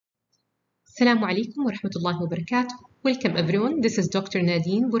Assalamu alaikum wa rahmatullahi wa barakatuh. Welcome everyone. This is Dr.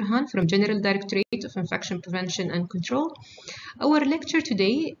 Nadine Burhan from General Directorate of Infection Prevention and Control. Our lecture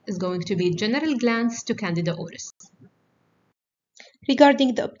today is going to be General Glance to Candida auris.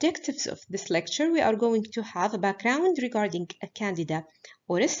 Regarding the objectives of this lecture, we are going to have a background regarding Candida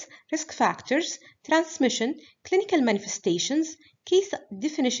auris, risk factors, transmission, clinical manifestations, case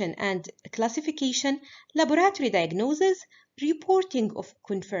definition and classification, laboratory diagnosis, reporting of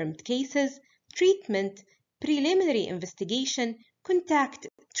confirmed cases, treatment, preliminary investigation, contact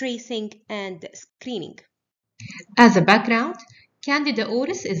tracing, and screening. As a background, Candida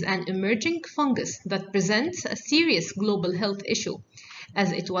auris is an emerging fungus that presents a serious global health issue,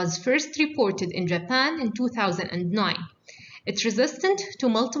 as it was first reported in Japan in 2009. It's resistant to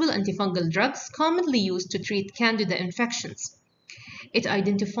multiple antifungal drugs commonly used to treat Candida infections. It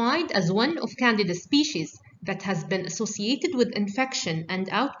identified as one of Candida species that has been associated with infection and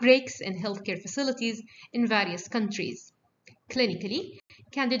outbreaks in healthcare facilities in various countries. Clinically,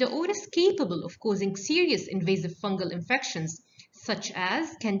 Candida auris is capable of causing serious invasive fungal infections such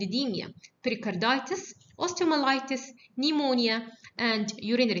as candidemia, pericarditis, osteomyelitis, pneumonia, and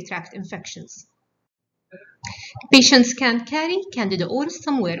urinary tract infections. Patients can carry Candida auris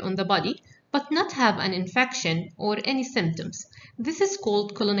somewhere on the body but not have an infection or any symptoms. This is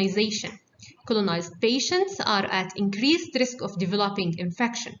called colonization. Colonized patients are at increased risk of developing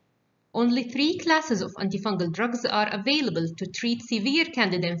infection. Only 3 classes of antifungal drugs are available to treat severe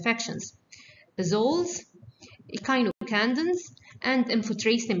Candida infections: azoles, echinocandins, and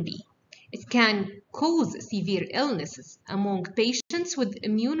amphotericin B. It can cause severe illnesses among patients with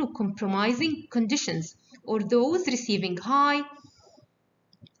immunocompromising conditions or those receiving high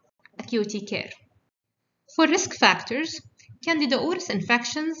acuity care. For risk factors, Candida auris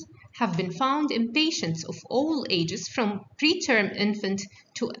infections have been found in patients of all ages from preterm infant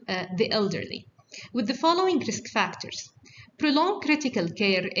to the elderly, with the following risk factors: prolonged critical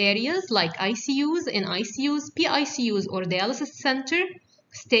care areas like ICUs, NICUs, PICUs, or dialysis center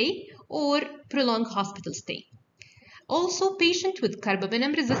stay, or prolonged hospital stay. Also, patient with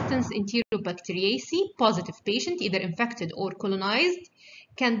carbapenem resistance enterobacteriaceae positive patient, either infected or colonized,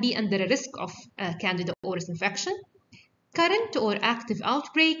 can be under a risk of Candida auris infection. Current or active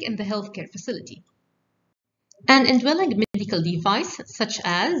outbreak in the healthcare facility. An indwelling medical device such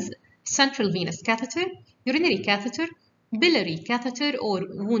as central venous catheter, urinary catheter, biliary catheter, or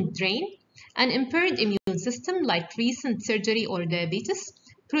wound drain. An impaired immune system like recent surgery or diabetes.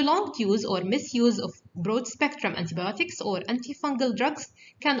 Prolonged use or misuse of broad-spectrum antibiotics or antifungal drugs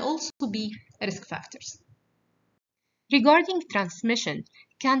can also be risk factors. Regarding transmission,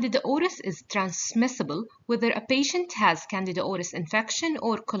 Candida auris is transmissible whether a patient has Candida auris infection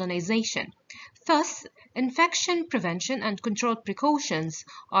or colonization. Thus, infection prevention and control precautions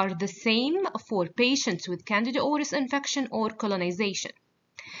are the same for patients with Candida auris infection or colonization.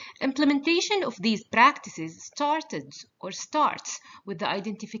 Implementation of these practices starts with the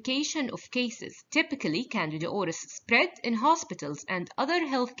identification of cases. Typically, Candida auris spread in hospitals and other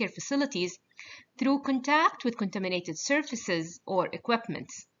healthcare facilities through contact with contaminated surfaces or equipment.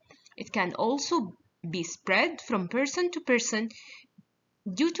 It can also be spread from person to person.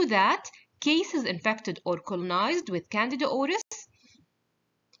 Due to that, cases infected or colonized with Candida auris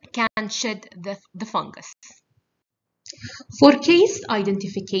can shed the fungus. For case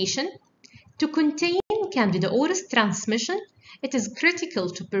identification, to contain Candida auris transmission, it is critical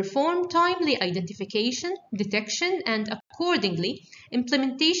to perform timely identification, detection, and accordingly,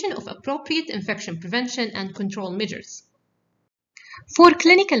 implementation of appropriate infection prevention and control measures. For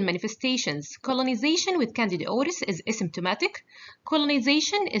clinical manifestations, colonization with Candida auris is asymptomatic.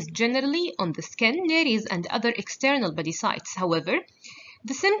 Colonization is generally on the skin, nares, and other external body sites. However,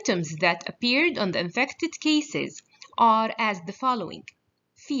 the symptoms that appeared on the infected cases are as the following: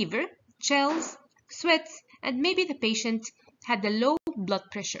 fever, chills, sweats, and maybe the patient had a low blood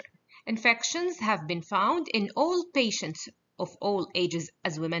pressure. Infections have been found in all patients of all ages,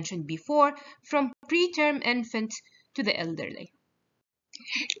 as we mentioned before, from preterm infant to the elderly.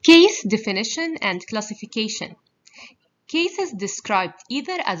 Case definition and classification. Cases described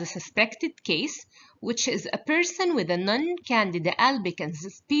either as a suspected case, which is a person with a non-Candida albicans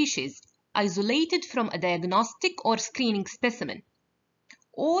species isolated from a diagnostic or screening specimen,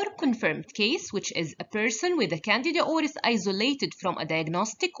 or confirmed case, which is a person with a Candida auris isolated from a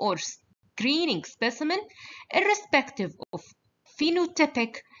diagnostic or screening specimen, irrespective of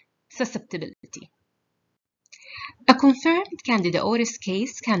phenotypic susceptibility. A confirmed Candida auris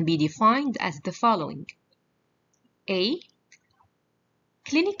case can be defined as the following: A.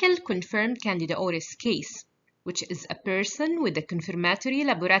 Clinical confirmed Candida auris case. which is a person with a confirmatory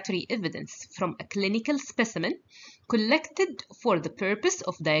laboratory evidence from a clinical specimen collected for the purpose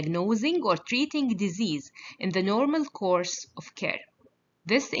of diagnosing or treating disease in the normal course of care.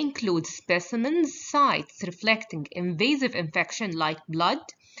 This includes specimens sites reflecting invasive infection like blood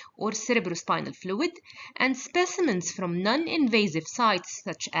or cerebrospinal fluid, and specimens from non-invasive sites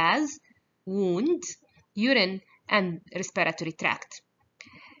such as wounds, urine, and respiratory tract.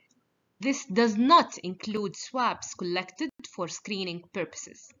 This does not include swabs collected for screening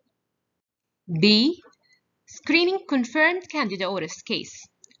purposes. B. Screening confirmed Candida auris case,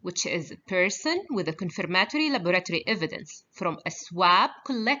 which is a person with a confirmatory laboratory evidence from a swab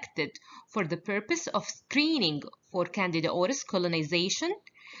collected for the purpose of screening for Candida auris colonization,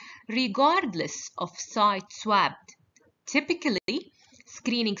 regardless of site swabbed. Typically,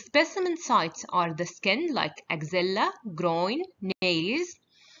 screening specimen sites are the skin like axilla, groin, nails,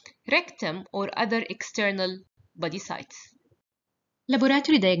 rectum, or other external body sites.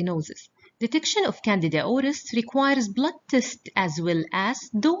 Laboratory diagnosis. Detection of Candida auris requires blood tests as well as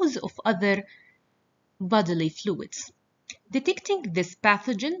those of other bodily fluids. Detecting these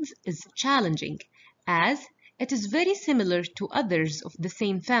pathogens is challenging as it is very similar to others of the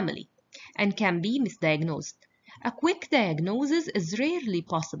same family and can be misdiagnosed. A quick diagnosis is rarely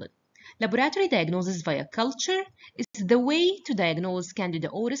possible. Laboratory diagnosis via culture is the way to diagnose Candida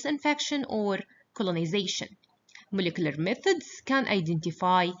auris infection or colonization. Molecular methods can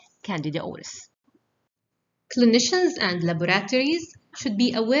identify Candida auris. Clinicians and laboratories should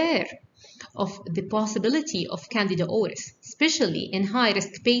be aware of the possibility of Candida auris, especially in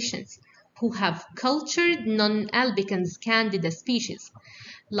high-risk patients who have cultured non-albicans Candida species.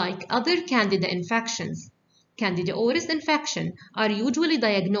 Like other Candida infections, Candida auris infection are usually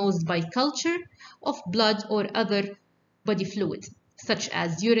diagnosed by culture of blood or other body fluids, such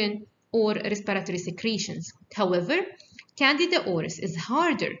as urine or respiratory secretions. However, Candida auris is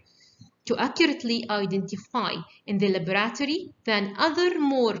harder to accurately identify in the laboratory than other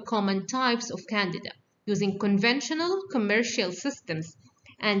more common types of Candida using conventional commercial systems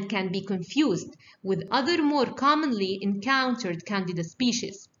and can be confused with other more commonly encountered Candida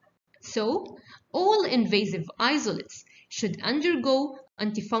species. So, all invasive isolates should undergo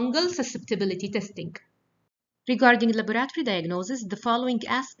antifungal susceptibility testing. Regarding laboratory diagnosis, the following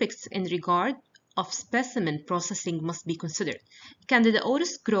aspects in regard of specimen processing must be considered. Candida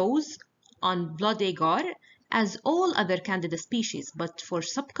auris grows on blood agar as all other Candida species, but for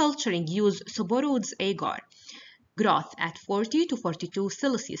subculturing use Soborud's agar. Growth at 40 to 42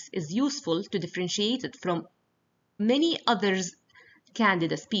 Celsius is useful to differentiate it from many others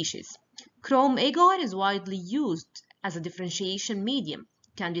Candida species. Chrome agar is widely used as a differentiation medium.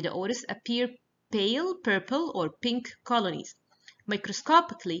 Candida auris appear pale purple or pink colonies.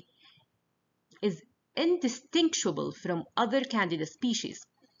 Microscopically is indistinguishable from other Candida species,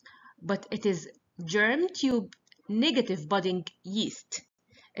 but it is germ tube negative budding yeast.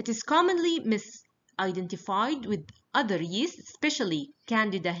 It is commonly misidentified with other yeasts, especially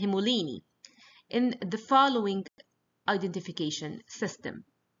Candida hemolini, in the following identification system.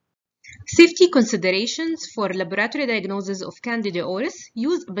 Safety considerations for laboratory diagnosis of Candida auris: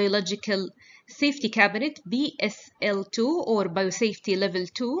 use biological safety cabinet BSL2 or biosafety level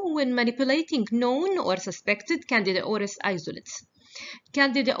 2 when manipulating known or suspected Candida auris isolates.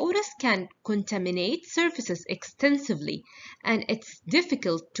 Candida auris can contaminate surfaces extensively and it's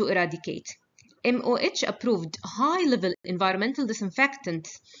difficult to eradicate. MOH-approved high-level environmental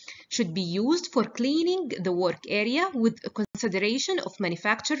disinfectants should be used for cleaning the work area with consideration of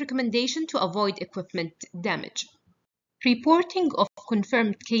manufacturer recommendation to avoid equipment damage. Reporting of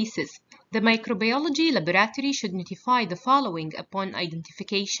confirmed cases. The microbiology laboratory should notify the following upon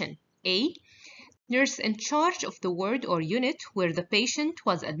identification. A. Nurse in charge of the ward or unit where the patient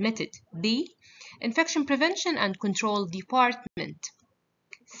was admitted. B. Infection prevention and control department.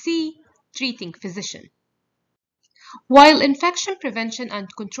 C. Treating physician. While infection prevention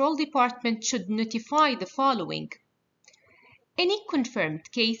and control department should notify the following: any confirmed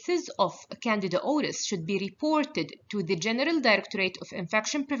cases of Candida auris should be reported to the General Directorate of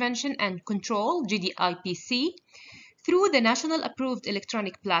Infection Prevention and Control (GDIPC) through the National Approved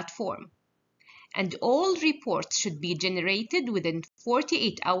Electronic Platform, and all reports should be generated within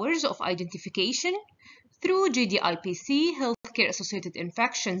 48 hours of identification through GDIPC Healthcare Associated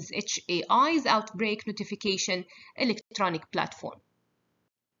Infections HAI's Outbreak Notification electronic platform.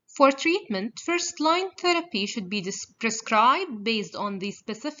 For treatment, first-line therapy should be prescribed based on the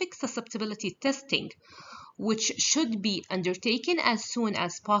specific susceptibility testing, which should be undertaken as soon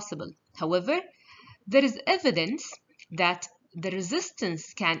as possible. However, there is evidence that the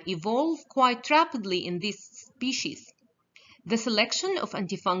resistance can evolve quite rapidly in these species. The selection of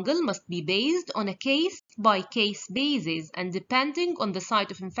antifungal must be based on a case-by-case basis and depending on the site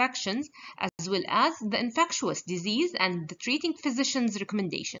of infections as well as the infectious disease and the treating physician's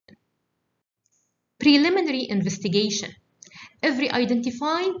recommendation. Preliminary investigation. Every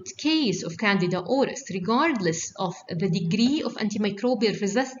identified case of Candida auris, regardless of the degree of antimicrobial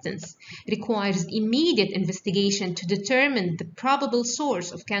resistance, requires immediate investigation to determine the probable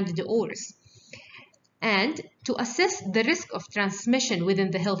source of Candida auris and to assess the risk of transmission within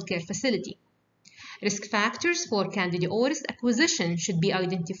the healthcare facility. Risk factors for Candida auris acquisition should be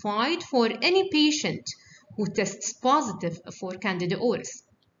identified for any patient who tests positive for Candida auris.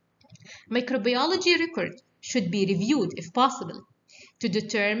 Microbiology record should be reviewed if possible to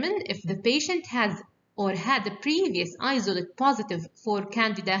determine if the patient has or had a previous isolate positive for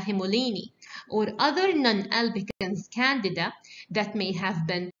Candida hemolini or other non-albicans Candida that may have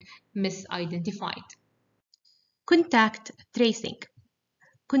been misidentified. Contact tracing.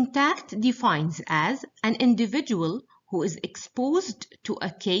 Contact defines as an individual who is exposed to a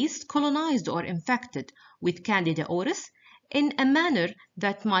case colonized or infected with Candida auris in a manner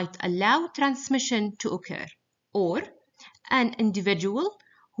that might allow transmission to occur, or an individual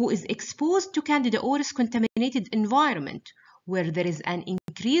who is exposed to Candida auris contaminated environment where there is an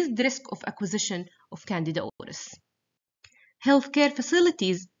increased risk of acquisition of Candida auris. Healthcare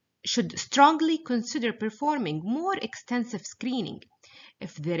facilities should strongly consider performing more extensive screening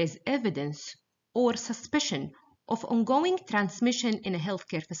if there is evidence or suspicion of ongoing transmission in a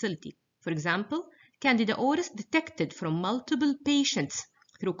healthcare facility. For example, Candida auris detected from multiple patients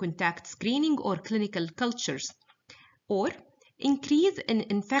through contact screening or clinical cultures, or increase in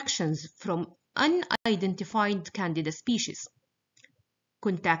infections from unidentified Candida species.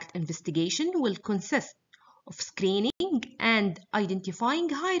 Contact investigation will consist of screening and identifying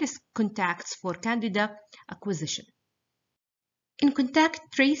high-risk contacts for Candida acquisition. In contact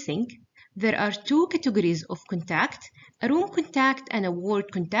tracing, there are two categories of contact, a room contact and a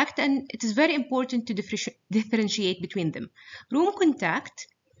ward contact, and it is very important to differentiate between them. Room contact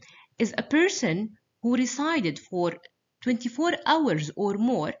is a person who resided for 24 hours or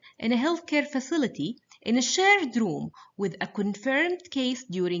more in a healthcare facility in a shared room with a confirmed case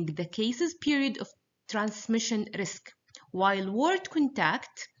during the case's period of transmission risk, while ward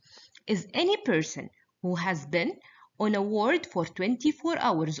contact is any person who has been on a ward for 24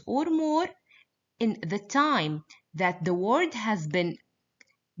 hours or more in the time that the ward has been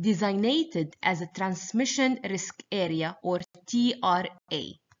designated as a transmission risk area or TRA.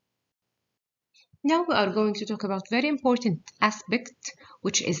 Now we are going to talk about very important aspect,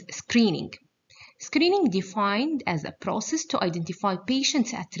 which is screening. Screening defined as a process to identify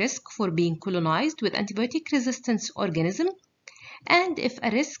patients at risk for being colonized with antibiotic resistance organism, and if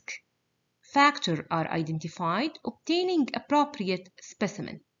a risk factor are identified, obtaining appropriate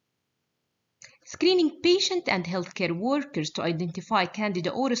specimen. Screening patient and healthcare workers to identify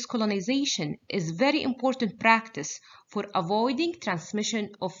Candida auris colonization is very important practice for avoiding transmission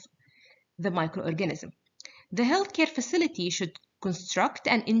of the microorganism. The healthcare facility should construct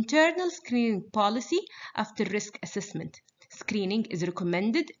an internal screening policy after risk assessment. Screening is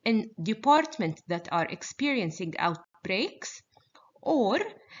recommended in departments that are experiencing outbreaks or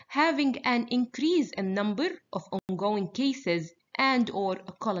having an increase in number of ongoing cases and/or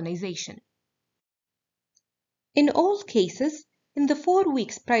colonization. In all cases, in the 4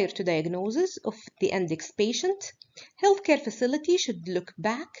 weeks prior to diagnosis of the index patient, healthcare facility should look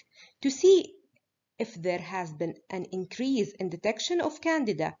back to see if there has been an increase in detection of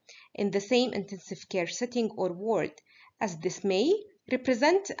Candida in the same intensive care setting or ward, as this may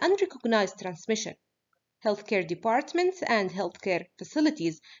represent unrecognized transmission. Healthcare departments and healthcare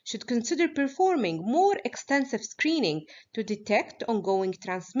facilities should consider performing more extensive screening to detect ongoing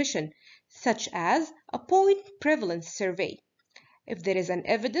transmission, such as a point prevalence survey, if there is an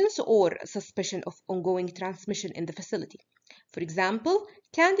evidence or suspicion of ongoing transmission in the facility. For example,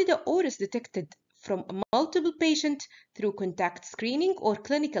 Candida auris detected from a multiple patient through contact screening or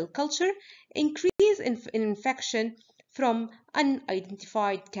clinical culture, increase in infection from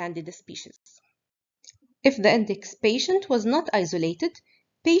unidentified Candida species. If the index patient was not isolated,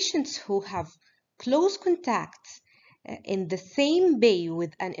 patients who have close contacts in the same bay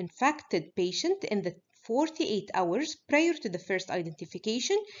with an infected patient in the 48 hours prior to the first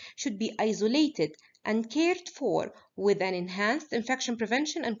identification should be isolated and cared for with an enhanced infection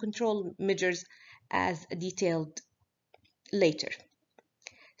prevention and control measures as detailed later.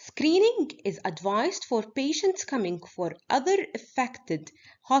 Screening is advised for patients coming from other affected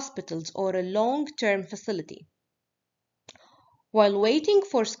hospitals or a long-term facility. While waiting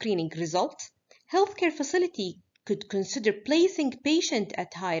for screening results, healthcare facility could consider placing patient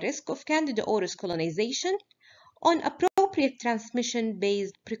at high risk of Candida auris colonization on appropriate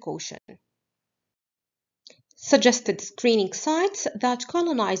transmission-based precaution. Suggested screening sites that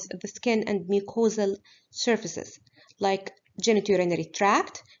colonize the skin and mucosal surfaces, like genitourinary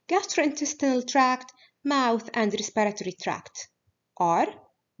tract, gastrointestinal tract, mouth and respiratory tract, are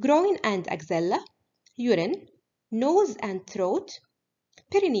groin and axilla, urine, nose and throat,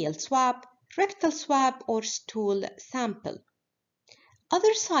 perineal swab, rectal swab, or stool sample.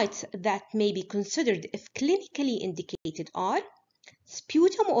 Other sites that may be considered if clinically indicated are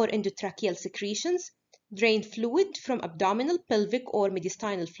sputum or endotracheal secretions, drained fluid from abdominal, pelvic, or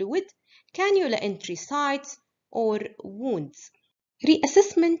mediastinal fluid, cannula entry sites, or wounds.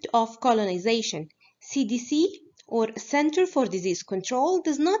 Reassessment of colonization. CDC or Center for Disease Control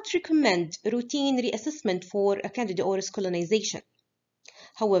does not recommend routine reassessment for Candida auris colonization.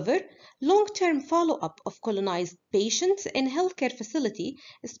 However, long-term follow-up of colonized patients in healthcare facility,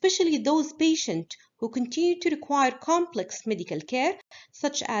 especially those patients who continue to require complex medical care,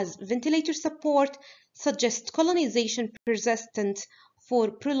 such as ventilator support, suggest colonization persistent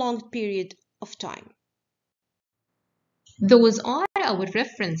for prolonged period of time. Those are our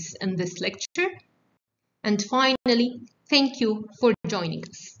references in this lecture. And finally, thank you for joining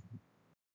us.